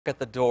At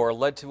the door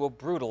led to a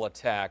brutal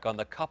attack on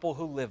the couple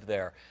who lived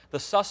there. The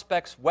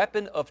suspect's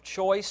weapon of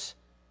choice,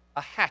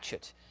 a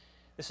hatchet.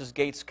 This is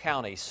Gates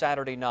County,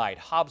 Saturday night,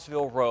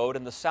 Hobbsville Road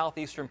in the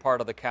southeastern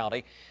part of the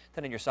county.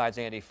 10 on your side's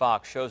Andy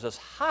Fox shows us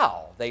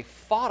how they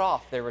fought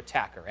off their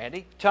attacker.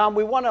 Andy? Tom,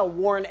 we want to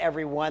warn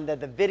everyone that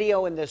the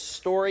video in this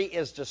story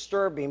is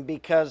disturbing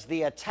because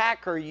the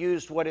attacker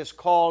used what is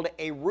called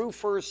a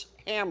roofer's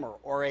hammer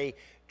or a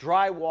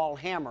drywall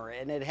hammer,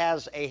 and it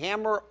has a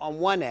hammer on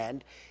one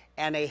end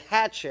and a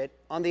hatchet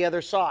on the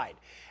other side.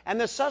 And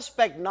the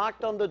suspect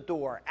knocked on the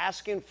door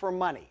asking for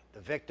money.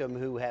 The victim,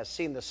 who has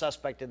seen the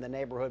suspect in the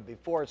neighborhood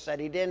before, said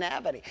he didn't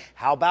have any.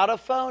 How about a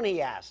phone, he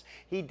asked.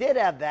 He did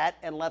have that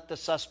and let the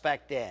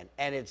suspect in.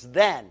 And it's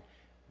then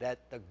that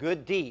the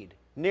good deed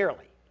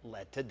nearly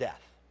led to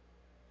death.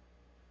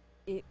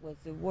 It was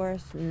the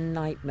worst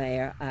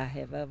nightmare I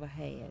have ever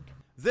had.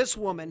 This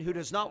woman, who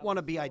does not want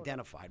to be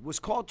identified, was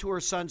called to her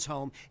son's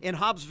home in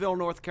Hobbsville,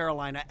 North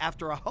Carolina,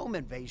 after a home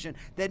invasion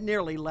that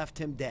nearly left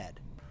him dead.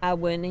 I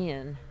went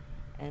in,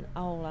 and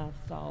all I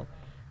saw,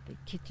 the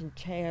kitchen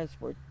chairs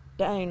were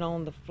down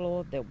on the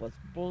floor. There was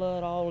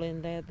blood all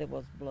in there. There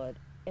was blood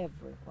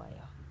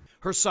everywhere.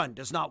 Her son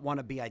does not want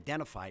to be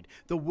identified.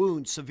 The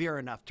wound severe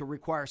enough to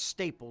require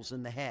staples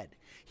in the head.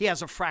 He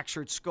has a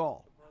fractured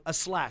skull, a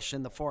slash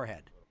in the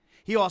forehead.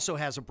 He also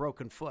has a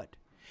broken foot.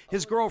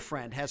 His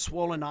girlfriend has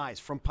swollen eyes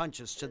from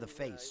punches to the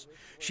face.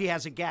 She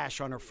has a gash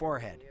on her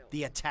forehead.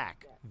 The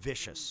attack,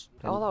 vicious.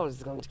 I thought it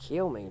was going to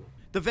kill me.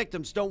 The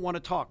victims don't want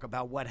to talk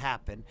about what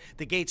happened.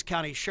 The Gates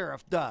County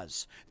Sheriff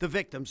does. The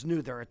victims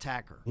knew their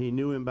attacker. He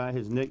knew him by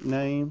his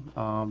nickname,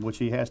 which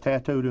he has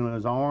tattooed on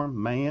his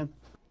arm, Man.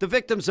 The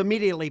victims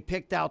immediately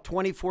picked out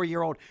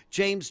 24-year-old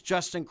James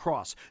Justin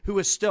Cross, who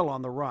is still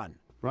on the run.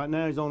 Right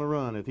now he's on the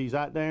run. If he's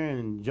out there,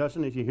 and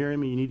Justin, if you hear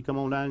him, you need to come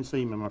on down and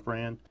see me, my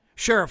friend.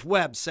 Sheriff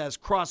Webb says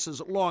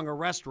Cross's long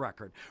arrest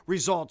record,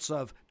 results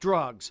of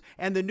drugs,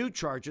 and the new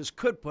charges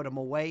could put him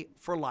away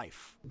for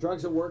life.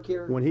 Drugs at work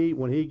here? When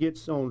he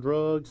gets on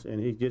drugs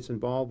and he gets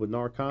involved with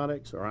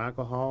narcotics or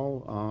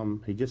alcohol,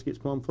 he just gets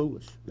plumb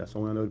foolish. That's the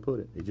only way I know to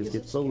put it. He just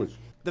gets foolish.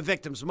 The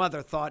victim's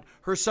mother thought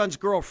her son's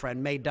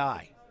girlfriend may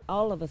die.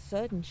 All of a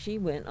sudden, she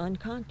went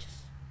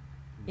unconscious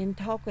in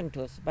talking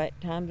to us by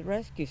the time the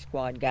rescue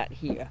squad got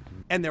here.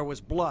 And there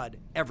was blood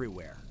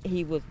everywhere.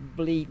 He was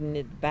bleeding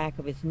at the back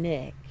of his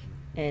neck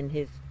and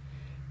his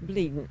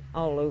bleeding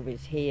all over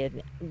his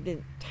head. The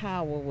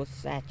towel was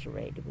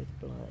saturated with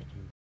blood.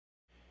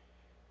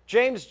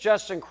 James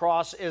Justin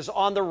Cross is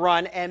on the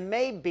run and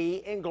may be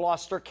in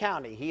Gloucester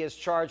County. He is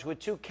charged with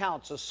 2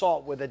 counts: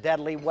 assault with a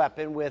deadly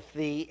weapon with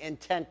the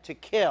intent to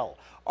kill,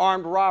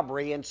 armed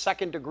robbery, and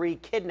second-degree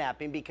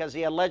kidnapping because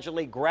he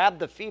allegedly grabbed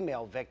the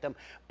female victim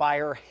by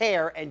her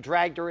hair and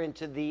dragged her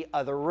into the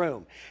other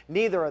room.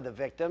 Neither of the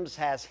victims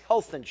has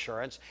health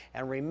insurance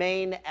and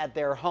remain at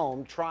their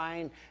home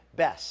trying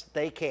best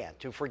they can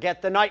to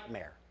forget the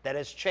nightmare that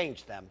has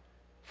changed them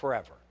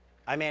forever.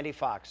 I'm Andy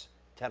Fox,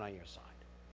 10 on your side.